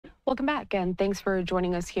Welcome back, and thanks for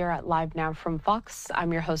joining us here at Live Now from Fox.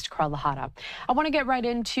 I'm your host, Carel. I want to get right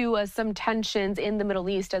into some tensions in the Middle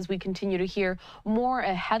East as we continue to hear more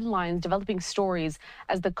headlines, developing stories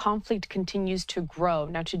as the conflict continues to grow.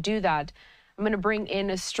 Now, to do that, I'm going to bring in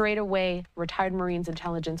a straightaway retired Marines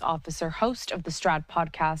intelligence officer, host of the Strat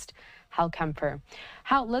podcast, Hal Kempfer.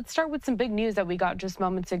 Hal, let's start with some big news that we got just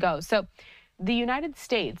moments ago. So, the United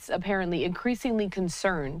States apparently increasingly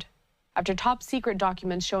concerned after top secret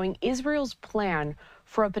documents showing Israel's plan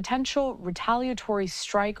for a potential retaliatory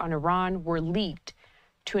strike on Iran were leaked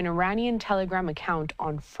to an Iranian Telegram account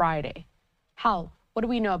on Friday. Hal, what do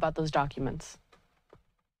we know about those documents?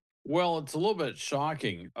 Well, it's a little bit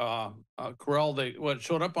shocking. Carel, what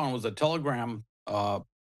showed up on was a Telegram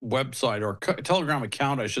website or Telegram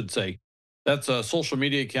account, I should say. That's a social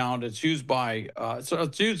media account. It's used by, so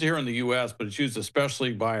it's used here in the U.S., but it's used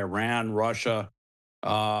especially by Iran, Russia,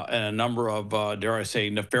 and a number of, dare I say,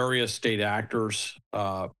 nefarious state actors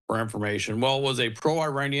for information. Well, it was a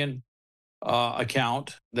pro-Iranian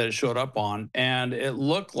account that it showed up on, and it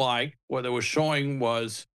looked like what it was showing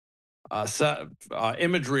was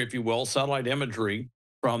imagery, if you will, satellite imagery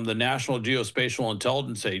from the National Geospatial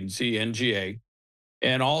Intelligence Agency, NGA,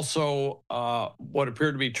 and also what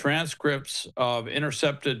appeared to be transcripts of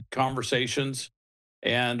intercepted conversations.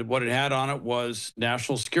 And what it had on it was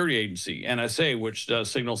National Security Agency, NSA, which does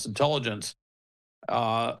signals intelligence.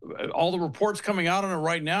 All the reports coming out on it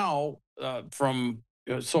right now from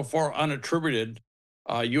so far unattributed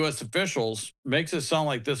U.S. officials makes it sound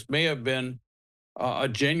like this may have been a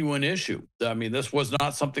genuine issue. I mean, this was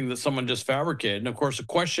not something that someone just fabricated. And of course, the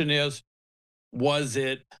question is, was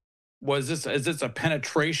it, is this a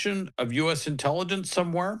penetration of U.S. intelligence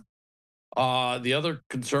somewhere? The other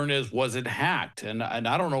concern is, was it hacked? And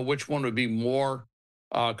I don't know which one would be more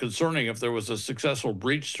concerning, if there was a successful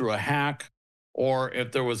breach through a hack or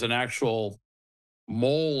if there was an actual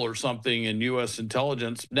mole or something in U.S.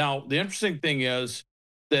 intelligence. Now, the interesting thing is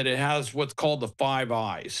that it has what's called the Five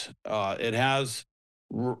Eyes. It has,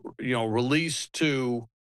 released to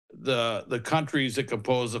the countries that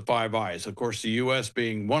compose the Five Eyes. Of course, the U.S.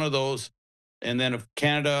 being one of those, and then of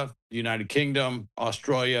Canada, the United Kingdom,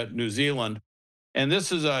 Australia, New Zealand. And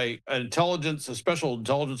this is a special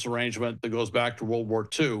intelligence arrangement that goes back to World War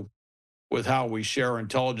II with how we share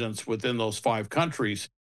intelligence within those five countries.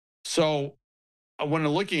 So when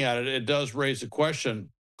looking at it, it does raise the question,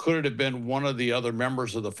 could it have been one of the other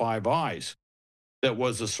members of the Five Eyes that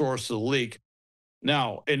was the source of the leak?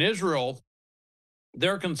 Now, in Israel,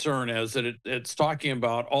 their concern is that it's talking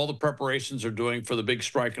about all the preparations they're doing for the big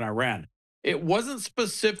strike in Iran. It wasn't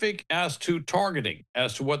specific as to targeting,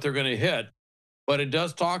 as to what they're going to hit, but it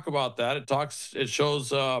does talk about that. It shows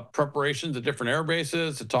preparations at different air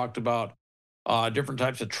bases. It talked about different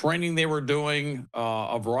types of training they were doing,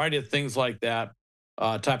 a variety of things like that.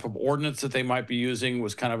 Type of ordnance that they might be using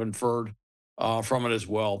was kind of inferred from it as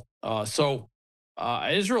well.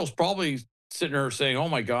 Israel's probably sitting there saying, "Oh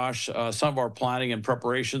my gosh, some of our planning and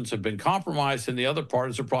preparations have been compromised," and the other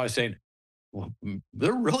parties are probably saying, well,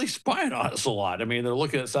 they're really spying on us a lot. I mean, they're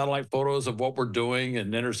looking at satellite photos of what we're doing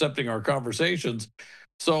and intercepting our conversations.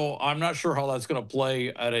 So I'm not sure how that's going to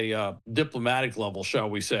play at a diplomatic level, shall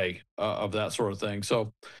we say, of that sort of thing.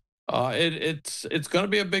 So it's going to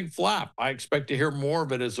be a big flap. I expect to hear more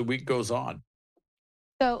of it as the week goes on.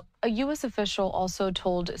 So, a U.S. official also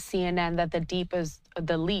told CNN that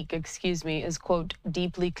the leak, is, quote,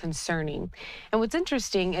 deeply concerning. And what's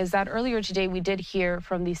interesting is that earlier today we did hear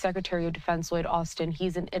from the Secretary of Defense, Lloyd Austin.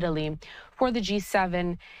 He's in Italy for the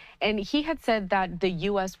G7, and he had said that the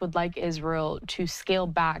U.S. would like Israel to scale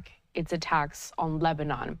back its attacks on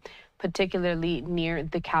Lebanon, particularly near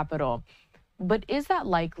the capital. But is that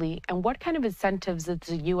likely, and what kind of incentives does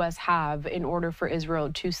the U.S. have in order for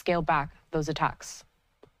Israel to scale back those attacks?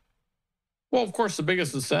 Well, of course, the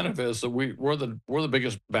biggest incentive is that we're the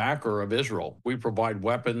biggest backer of Israel. We provide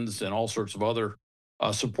weapons and all sorts of other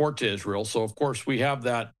support to Israel. So, of course, we have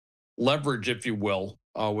that leverage, if you will,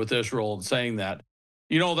 with Israel and saying that.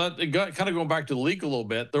 You know, that kind of going back to the leak a little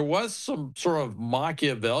bit, there was some sort of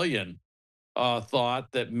Machiavellian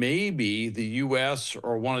thought that maybe the U.S.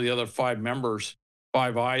 or one of the other Five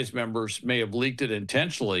Eyes members, may have leaked it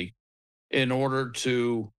intentionally in order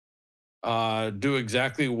to do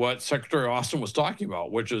exactly what Secretary Austin was talking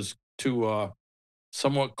about, which is to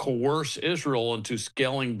somewhat coerce Israel into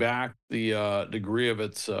scaling back the degree of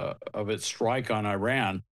its strike on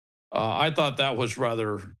Iran. I thought that was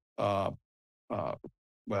rather,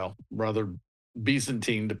 rather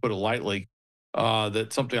Byzantine, to put it lightly,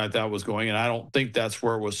 that something like that was going. And I don't think that's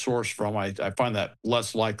where it was sourced from. I find that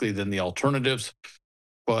less likely than the alternatives.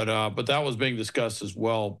 but that was being discussed as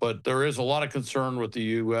well. But there is a lot of concern with the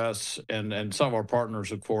U.S. and some of our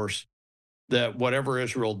partners, of course, that whatever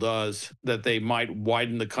Israel does, that they might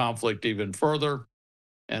widen the conflict even further.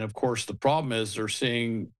 And of course, the problem is they're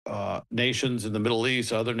seeing nations in the Middle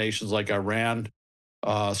East, other nations like Iran,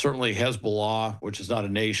 certainly Hezbollah, which is not a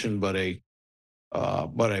nation but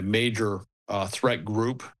a major threat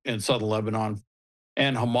group in southern Lebanon,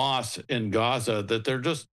 and Hamas in Gaza, that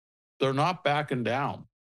they're not backing down.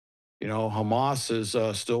 You know, Hamas is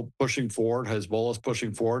still pushing forward, Hezbollah is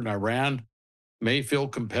pushing forward, and Iran may feel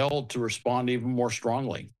compelled to respond even more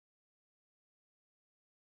strongly.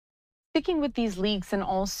 Sticking with these leaks and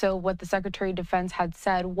also what the Secretary of Defense had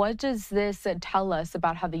said, what does this tell us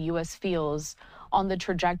about how the U.S. feels on the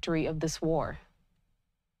trajectory of this war?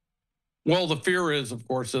 Well, the fear is, of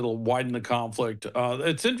course, it'll widen the conflict.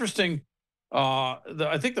 It's interesting.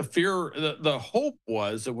 I think the hope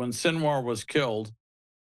was that when Sinwar was killed,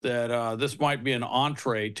 that this might be an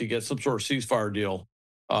entree to get some sort of ceasefire deal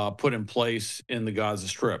put in place in the Gaza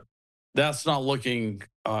Strip. That's not looking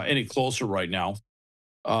any closer right now.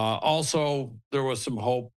 Also, there was some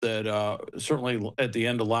hope that certainly at the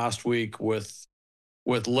end of last week, with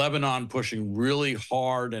Lebanon pushing really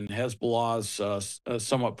hard and Hezbollah's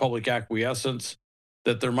somewhat public acquiescence,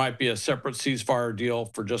 that there might be a separate ceasefire deal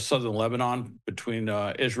for just southern Lebanon between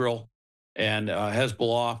Israel and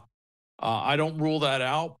Hezbollah. I don't rule that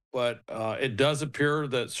out, but it does appear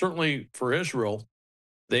that certainly for Israel,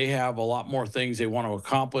 they have a lot more things they want to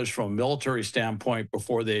accomplish from a military standpoint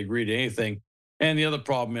before they agree to anything. And the other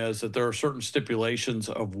problem is that there are certain stipulations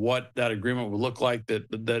of what that agreement would look like that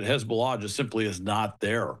Hezbollah just simply is not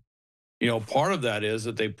there. You know, part of that is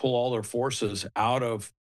that they pull all their forces out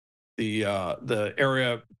of the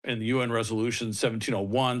area in the UN resolution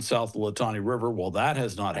 1701 south of the Litani River. Well, that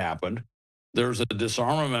has not happened. There's a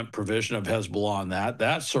disarmament provision of Hezbollah on that.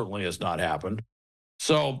 That certainly has not happened.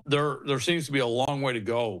 So there seems to be a long way to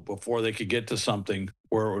go before they could get to something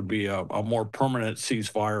where it would be a more permanent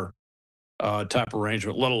ceasefire type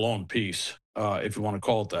arrangement, let alone peace, if you want to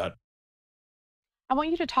call it that. I want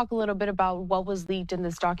you to talk a little bit about what was leaked in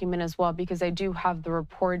this document as well, because I do have the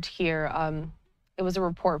report here. It was a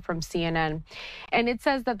report from CNN, and it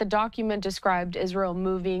says that the document described Israel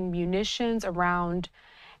moving munitions around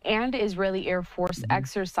and Israeli Air Force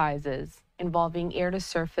exercises involving air to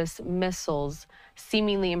surface missiles,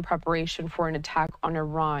 seemingly in preparation for an attack on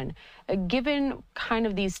Iran. Given kind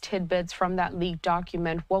of these tidbits from that leaked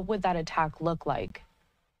document, what would that attack look like?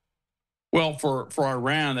 Well, for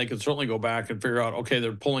Iran, they could certainly go back and figure out, okay,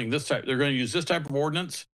 they're pulling this type, they're going to use this type of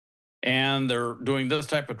ordnance, and they're doing this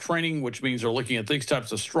type of training, which means they're looking at these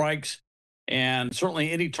types of strikes. And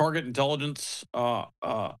certainly any target intelligence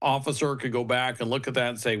officer could go back and look at that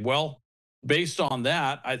and say, well, based on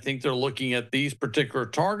that, I think they're looking at these particular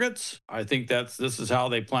targets. I think this is how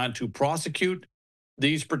they plan to prosecute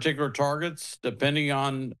these particular targets, depending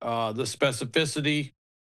on the specificity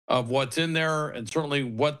of what's in there and certainly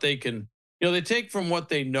what they can, they take from what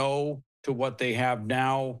they know to what they have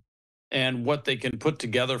now and what they can put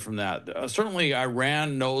together from that. Certainly,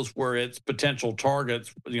 Iran knows where its potential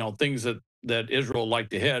targets, things that Israel would like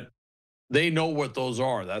to hit. They know what those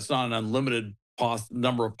are. That's not an unlimited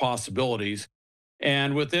number of possibilities.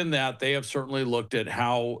 And within that, they have certainly looked at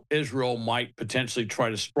how Israel might potentially try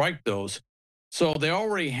to strike those. So they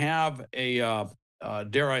already have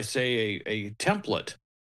dare I say, a template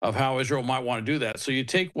of how Israel might want to do that. So you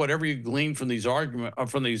take whatever you glean from these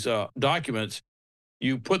documents,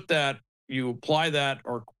 you put that, you apply that,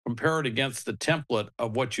 or compare it against the template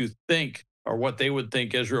of what you think or what they would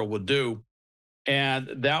think Israel would do, and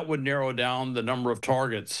that would narrow down the number of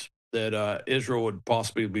targets that Israel would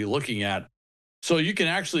possibly be looking at. So you can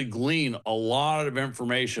actually glean a lot of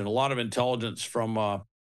information, a lot of intelligence from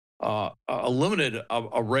a limited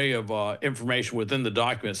array of information within the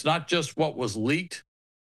documents, not just what was leaked,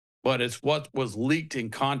 but it's what was leaked in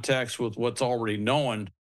context with what's already known.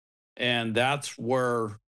 And that's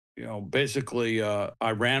where, basically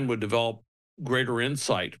Iran would develop greater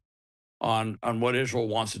insight on what Israel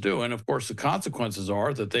wants to do. And of course, the consequences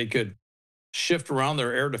are that they could shift around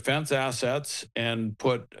their air defense assets and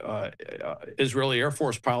put Israeli Air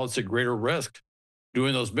Force pilots at greater risk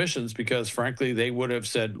doing those missions, because frankly, they would have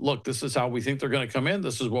said, look, this is how we think they're going to come in.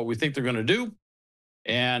 This is what we think they're going to do,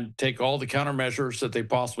 and take all the countermeasures that they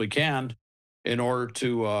possibly can in order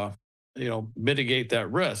to, mitigate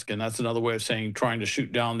that risk. And that's another way of saying trying to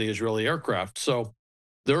shoot down the Israeli aircraft. So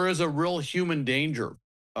there is a real human danger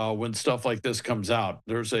when stuff like this comes out.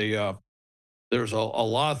 There's there's a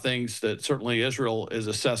lot of things that certainly Israel is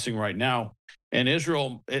assessing right now. And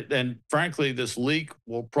and frankly, this leak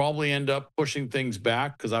will probably end up pushing things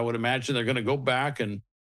back because I would imagine they're going to go back and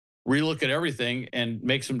relook at everything and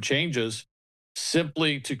make some changes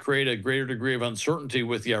simply to create a greater degree of uncertainty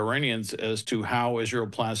with the Iranians as to how Israel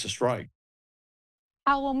plans to strike.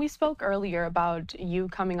 Al, when we spoke earlier about you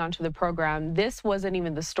coming onto the program, this wasn't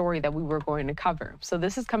even the story that we were going to cover. So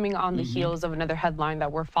this is coming on the Hmm. heels of another headline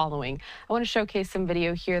that we're following. I want to showcase some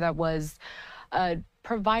video here that was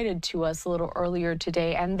provided to us a little earlier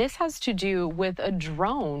today, and this has to do with a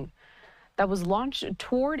drone that was launched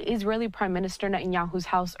toward Israeli Prime Minister Netanyahu's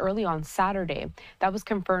house early on Saturday. That was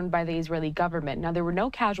confirmed by the Israeli government. Now, there were no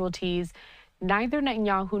casualties. Neither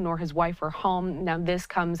Netanyahu nor his wife are home. Now, this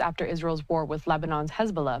comes after Israel's war with Lebanon's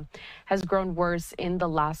Hezbollah has grown worse in the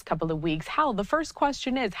last couple of weeks. Hal, the first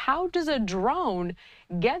question is, how does a drone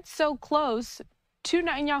get so close to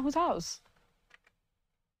Netanyahu's house?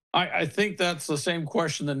 I think that's the same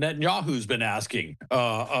question that Netanyahu's been asking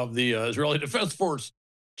of the Israeli Defense Force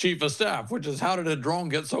chief of staff, which is how did a drone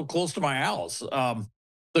get so close to my house?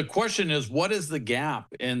 The question is, what is the gap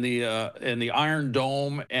in the Iron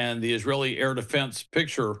Dome and the Israeli air defense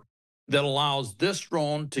picture that allows this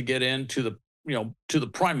drone to get into the to the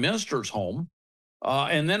prime minister's home?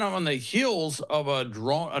 And then on the heels of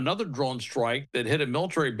another drone strike that hit a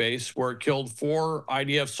military base where it killed 4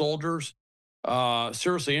 IDF soldiers,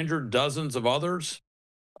 seriously injured dozens of others,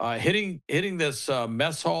 hitting this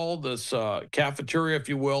mess hall, this cafeteria, if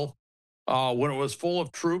you will, when it was full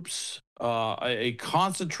of troops, a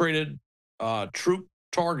concentrated troop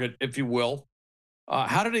target, if you will.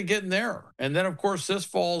 How did it get in there? And then, of course, this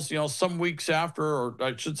falls, some weeks after, or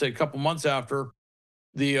I should say, a couple months after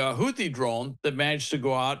the Houthi drone that managed to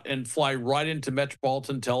go out and fly right into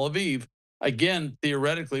metropolitan Tel Aviv. Again,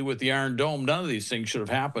 theoretically, with the Iron Dome, none of these things should have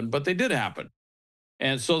happened, but they did happen.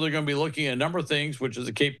 And so they're going to be looking at a number of things, which is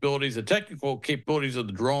the technical capabilities of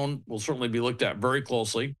the drone will certainly be looked at very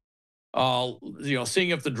closely. Seeing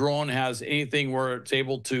if the drone has anything where it's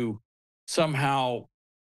able to somehow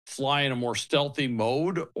fly in a more stealthy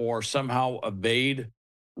mode or somehow evade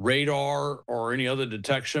radar or any other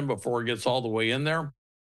detection before it gets all the way in there.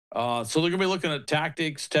 So they're going to be looking at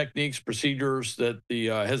tactics, techniques, procedures that the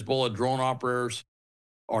Hezbollah drone operators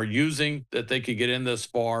are using that they could get in this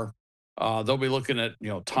far. They'll be looking at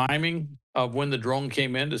timing of when the drone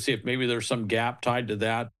came in to see if maybe there's some gap tied to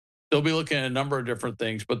that. They'll be looking at a number of different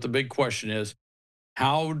things, but the big question is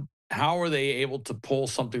how are they able to pull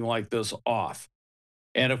something like this off?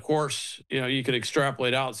 And of course, you could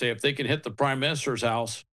extrapolate out and say if they can hit the prime minister's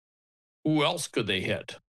house, who else could they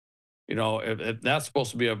hit? If that's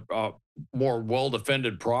supposed to be a more well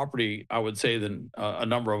defended property, I would say, than a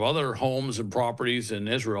number of other homes and properties in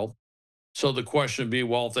Israel. So the question would be,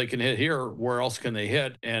 well, if they can hit here, where else can they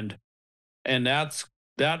hit? And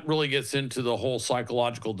that really gets into the whole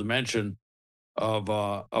psychological dimension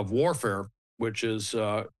of warfare, which is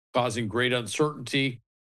causing great uncertainty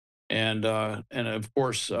and of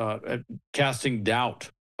course casting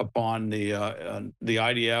doubt upon the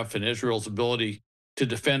IDF and Israel's ability to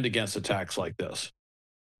defend against attacks like this.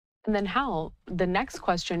 And then how? The next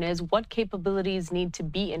question is, what capabilities need to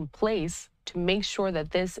be in place to make sure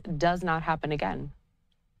that this does not happen again?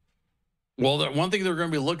 Well, the one thing they're going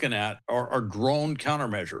to be looking at are drone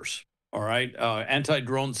countermeasures. All right,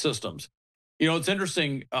 anti-drone systems. It's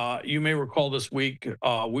interesting. You may recall this week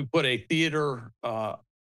we put a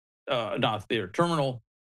not theater terminal,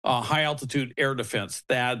 high altitude air defense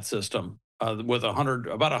THAAD system with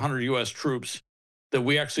about 100 U.S. troops that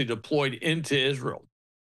we actually deployed into Israel.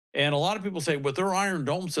 And a lot of people say, with their Iron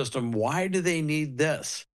Dome system, why do they need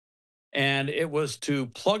this? And it was to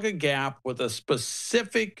plug a gap with a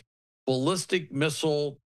specific ballistic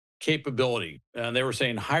missile capability. And they were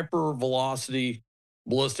saying hypervelocity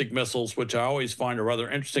ballistic missiles, which I always find a rather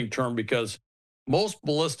interesting term because most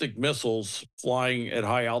ballistic missiles flying at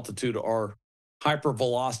high altitude are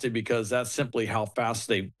hypervelocity because that's simply how fast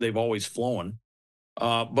they've always flown.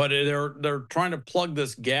 But they're trying to plug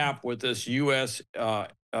this gap with this U.S.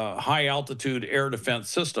 High altitude air defense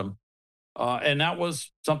system. And that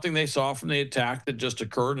was something they saw from the attack that just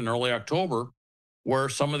occurred in early October, where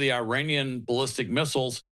some of the Iranian ballistic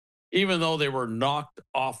missiles, even though they were knocked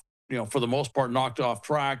off, for the most part, knocked off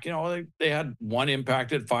track, they had one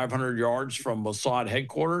impacted 500 yards from Mossad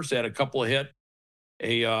headquarters. They had a couple of hit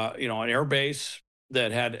an air base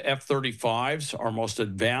that had F-35s, our most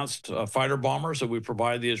advanced fighter bombers that we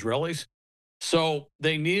provide the Israelis. So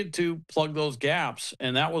they needed to plug those gaps,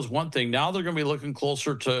 and that was one thing. Now they're going to be looking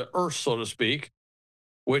closer to Earth, so to speak,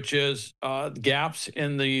 which is gaps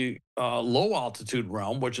in the low altitude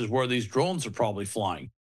realm, which is where these drones are probably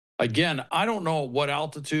flying. Again, I don't know what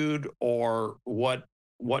altitude or what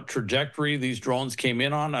trajectory these drones came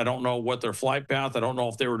in on. I don't know what their flight path. I don't know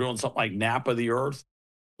if they were doing something like nap of the Earth,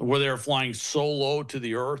 where they were flying so low to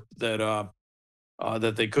the Earth that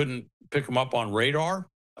they couldn't pick them up on radar.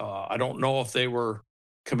 I don't know if they were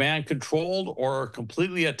command controlled or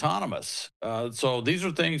completely autonomous. So these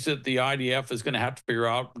are things that the IDF is going to have to figure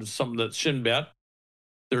out. Something that Shin Bet,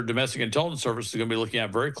 their domestic intelligence service, is going to be looking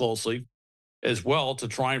at very closely as well to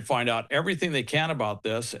try and find out everything they can about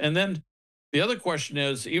this. And then the other question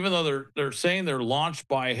is, even though they're saying they're launched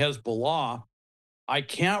by Hezbollah, I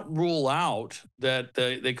can't rule out that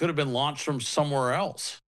they could have been launched from somewhere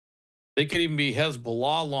else. They could even be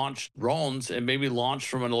Hezbollah launched drones and maybe launched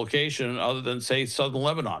from a location other than, say, southern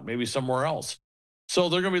Lebanon, maybe somewhere else. So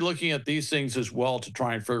they're going to be looking at these things as well to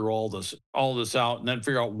try and figure all this out, and then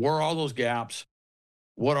figure out where are those gaps,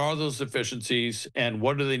 what are those deficiencies, and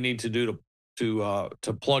what do they need to do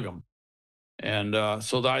to plug them. And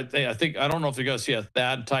so I think I don't know if you're going to see a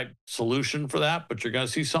THAAD type solution for that, but you're going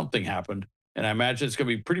to see something happen, and I imagine it's going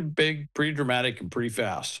to be pretty big, pretty dramatic, and pretty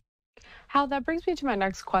fast. How that brings me to my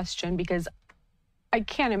next question, because I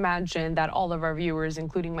can't imagine that all of our viewers,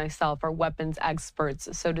 including myself, are weapons experts,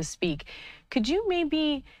 so to speak. Could you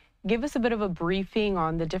maybe give us a bit of a briefing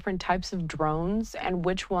on the different types of drones and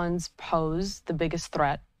which ones pose the biggest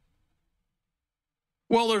threat?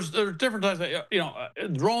 Well, there's different types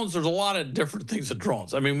of, drones. There's a lot of different things of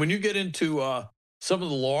drones. I mean, when you get into some of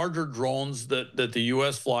the larger drones that the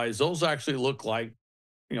U.S. flies, those actually look like,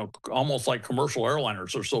 almost like commercial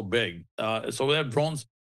airliners. They're so big. So we have drones,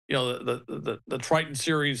 the Triton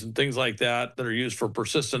series and things like that are used for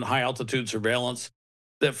persistent high altitude surveillance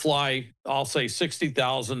that fly, I'll say,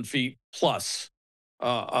 60,000 feet plus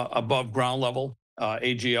above ground level,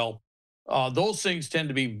 AGL. Those things tend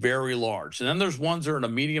to be very large. And then there's ones that are in a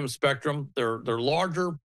medium spectrum. They're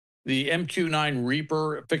larger. The MQ-9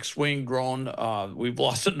 Reaper fixed wing drone, we've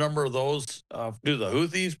lost a number of those due to the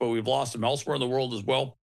Houthis, but we've lost them elsewhere in the world as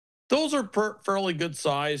well. Those are fairly good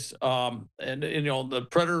size, and the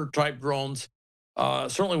Predator type drones.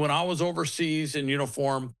 Certainly, when I was overseas in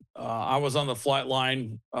uniform, I was on the flight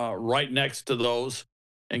line right next to those,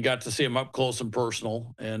 and got to see them up close and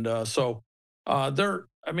personal. And they're.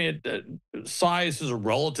 I mean, size is a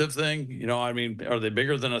relative thing. I mean, are they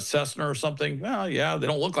bigger than a Cessna or something? Well, yeah, they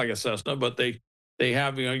don't look like a Cessna, but they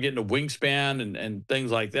have, getting a wingspan and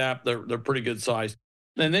things like that. They're pretty good size.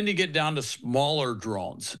 And then you get down to smaller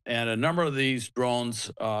drones, and a number of these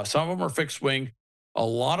drones, some of them are fixed wing, a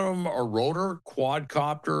lot of them are rotor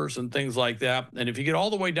quadcopters and things like that. And if you get all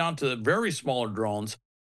the way down to the very smaller drones,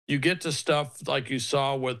 you get to stuff like you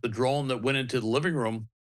saw with the drone that went into the living room,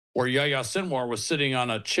 where Yahya Sinwar was sitting on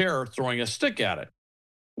a chair throwing a stick at it.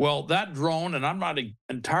 Well, that drone, and I'm not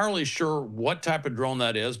entirely sure what type of drone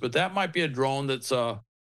that is, but that might be a drone that's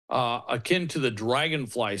akin to the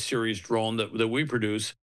Dragonfly series drone that we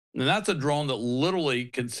produce. And that's a drone that literally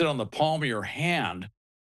can sit on the palm of your hand.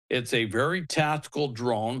 It's a very tactical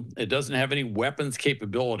drone. It doesn't have any weapons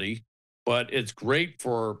capability, but it's great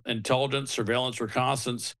for intelligence, surveillance,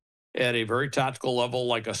 reconnaissance at a very tactical level,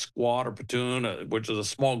 like a squad or platoon, which is a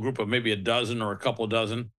small group of maybe a dozen or a couple of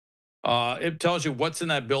dozen. It tells you what's in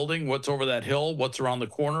that building, what's over that hill, what's around the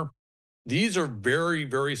corner. These are very,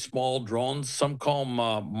 very small drones. Some call them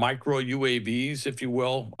micro UAVs, if you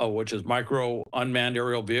will, which is micro unmanned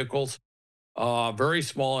aerial vehicles. Very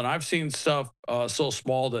small. And I've seen stuff so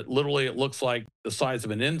small that literally it looks like the size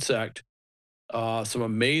of an insect. Some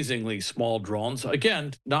amazingly small drones.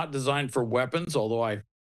 Again, not designed for weapons, although I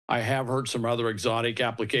have heard some other exotic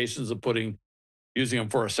applications of using them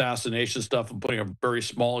for assassination stuff and putting a very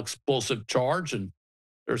small explosive charge. And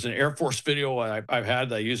there's an Air Force video I've had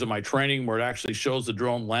that I use in my training where it actually shows the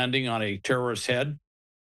drone landing on a terrorist's head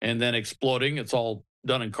and then exploding. It's all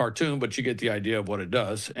done in cartoon, but you get the idea of what it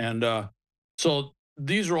does. And so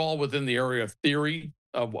these are all within the area of theory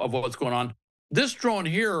of what's going on. This drone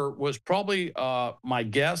here was probably, my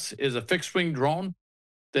guess, is a fixed wing drone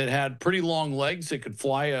that had pretty long legs. It could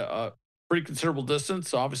fly a pretty considerable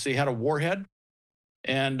distance. Obviously, had a warhead,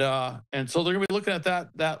 and so they're going to be looking at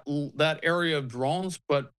that area of drones.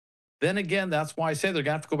 But then again, that's why I say they're going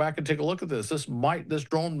to have to go back and take a look at this. This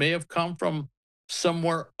drone may have come from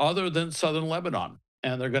somewhere other than southern Lebanon,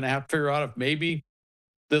 and they're going to have to figure out if maybe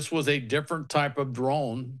this was a different type of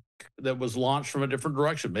drone that was launched from a different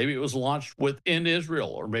direction. Maybe it was launched within Israel,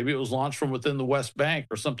 or maybe it was launched from within the West Bank,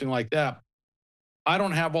 or something like that. I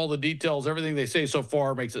don't have all the details. Everything they say so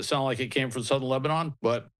far makes it sound like it came from southern Lebanon,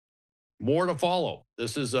 but more to follow.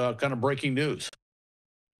 This is kind of breaking news.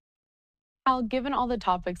 Al, given all the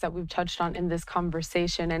topics that we've touched on in this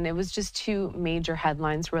conversation, and it was just two major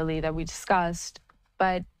headlines really that we discussed,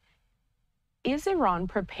 but is Iran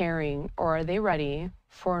preparing or are they ready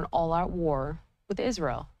for an all out war with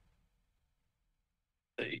Israel?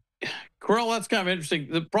 Carel, that's kind of interesting.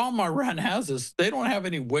 The problem Iran has is they don't have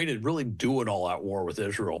any way to really do an all-out war with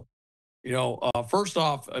Israel. First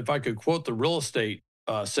off, if I could quote the real estate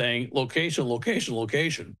saying, location, location,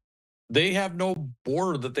 location. They have no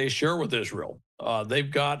border that they share with Israel.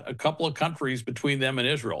 They've got a couple of countries between them and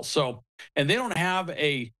Israel. So, and they don't have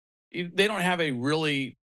a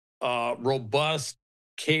really robust,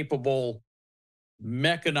 capable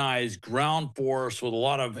mechanized ground force with a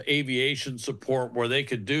lot of aviation support where they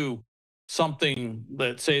could do something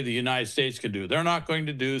that say the United States could do. They're not going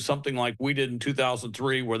to do something like we did in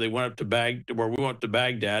 2003 where they went up to where we went to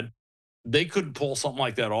Baghdad. They couldn't pull something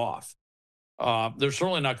like that off. They're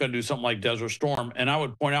certainly not going to do something like Desert Storm. And I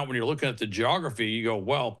would point out when you're looking at the geography, you go,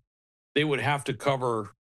 well, they would have to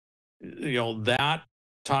cover, that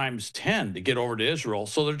times 10 to get over to Israel.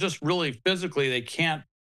 So they're just really physically, they can't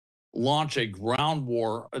launch a ground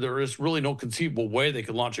war. There is really no conceivable way they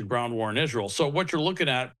could launch a ground war in Israel. So what you're looking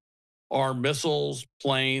at are missiles,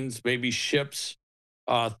 planes, maybe ships.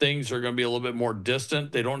 Things are going to be a little bit more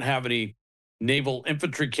distant. They don't have any naval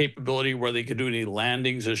infantry capability where they could do any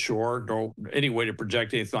landings ashore, no any way to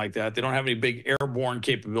project anything like that. They don't have any big airborne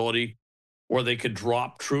capability where they could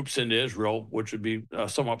drop troops into Israel, which would be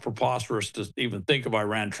somewhat preposterous to even think of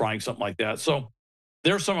Iran trying something like that. So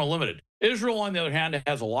they're somewhat limited. Israel, on the other hand,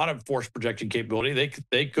 has a lot of force projection capability.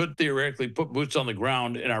 They could theoretically put boots on the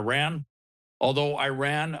ground in Iran. Although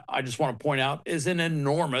Iran, I just want to point out, is an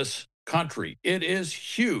enormous country. It is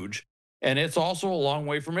huge, and it's also a long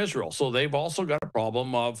way from Israel. So they've also got a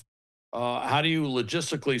problem of how do you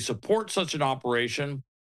logistically support such an operation?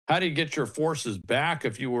 How do you get your forces back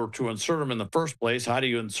if you were to insert them in the first place? How do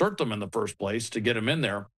you insert them in the first place to get them in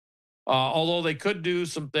there? Although they could do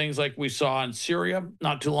some things like we saw in Syria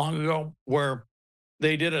not too long ago, where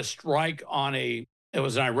they did a strike on it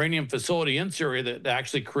was an Iranian facility in Syria that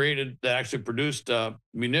actually produced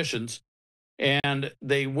munitions. And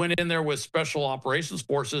they went in there with special operations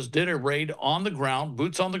forces, did a raid on the ground,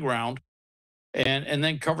 boots on the ground, and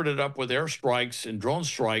then covered it up with airstrikes and drone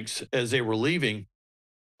strikes as they were leaving.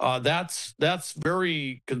 That's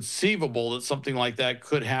very conceivable that something like that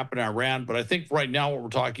could happen in Iran. But I think right now what we're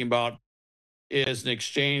talking about is an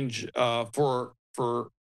exchange for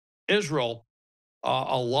Israel.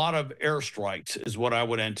 A lot of airstrikes is what I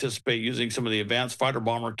would anticipate using some of the advanced fighter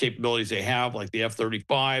bomber capabilities they have, like the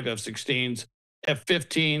F-35, F-16s,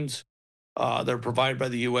 F-15s. They're provided by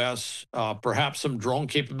the U.S. Perhaps some drone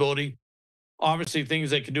capability. Obviously,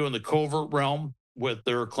 things they can do in the covert realm with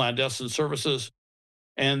their clandestine services.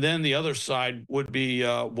 And then the other side would be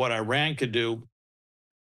what Iran could do,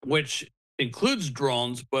 which includes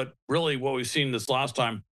drones, but really what we've seen this last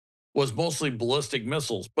time was mostly ballistic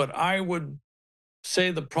missiles. But I would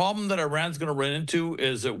say the problem that Iran's going to run into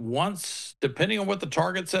is that once, depending on what the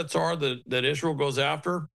target sets are that Israel goes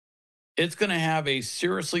after, it's going to have a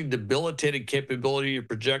seriously debilitated capability to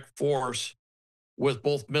project force with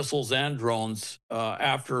both missiles and drones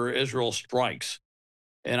after Israel strikes.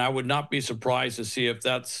 And I would not be surprised to see if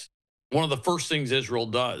that's one of the first things Israel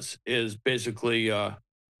does is basically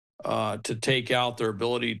to take out their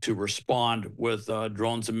ability to respond with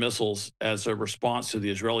drones and missiles as a response to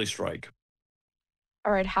the Israeli strike.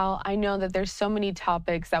 All right, Hal, I know that there's so many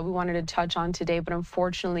topics that we wanted to touch on today, but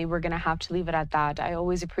unfortunately, we're going to have to leave it at that. I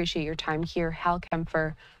always appreciate your time here. Hal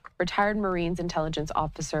Kempfer, retired Marines intelligence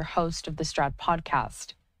officer, host of the Strat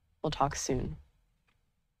podcast. We'll talk soon.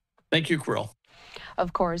 Thank you, Carel.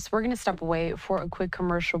 Of course, we're going to step away for a quick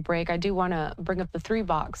commercial break. I do want to bring up the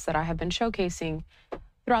 3-box that I have been showcasing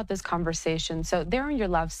throughout this conversation. So there on your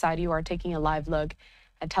left side, you are taking a live look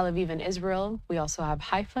at Tel Aviv in Israel. We also have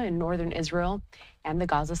Haifa in northern Israel and the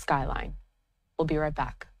Gaza skyline. We'll be right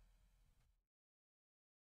back.